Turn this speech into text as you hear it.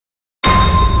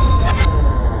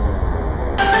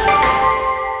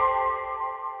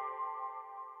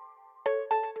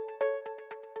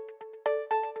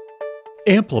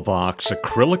AmpliVox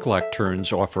Acrylic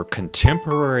Lecterns offer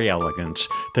contemporary elegance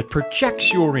that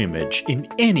projects your image in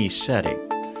any setting.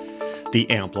 The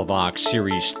AmpliVox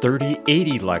Series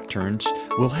 3080 Lecterns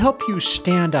will help you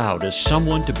stand out as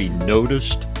someone to be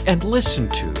noticed and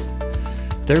listened to.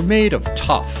 They're made of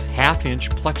tough half-inch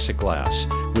plexiglass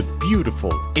with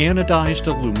beautiful anodized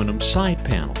aluminum side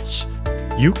panels.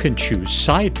 You can choose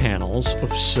side panels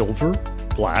of silver,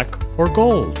 black, or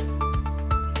gold.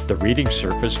 The reading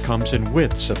surface comes in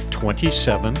widths of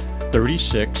 27,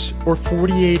 36, or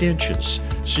 48 inches,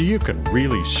 so you can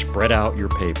really spread out your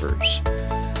papers.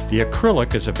 The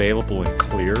acrylic is available in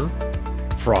clear,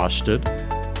 frosted,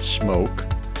 smoke,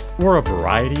 or a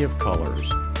variety of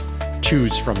colors.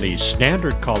 Choose from these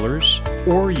standard colors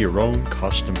or your own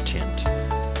custom tint.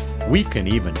 We can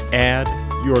even add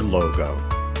your logo.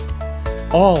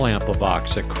 All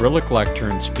AmpliVox Acrylic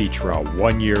Lecterns feature a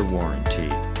 1-year warranty.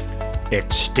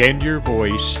 Extend your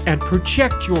voice and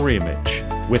project your image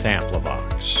with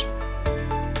AmpliVox.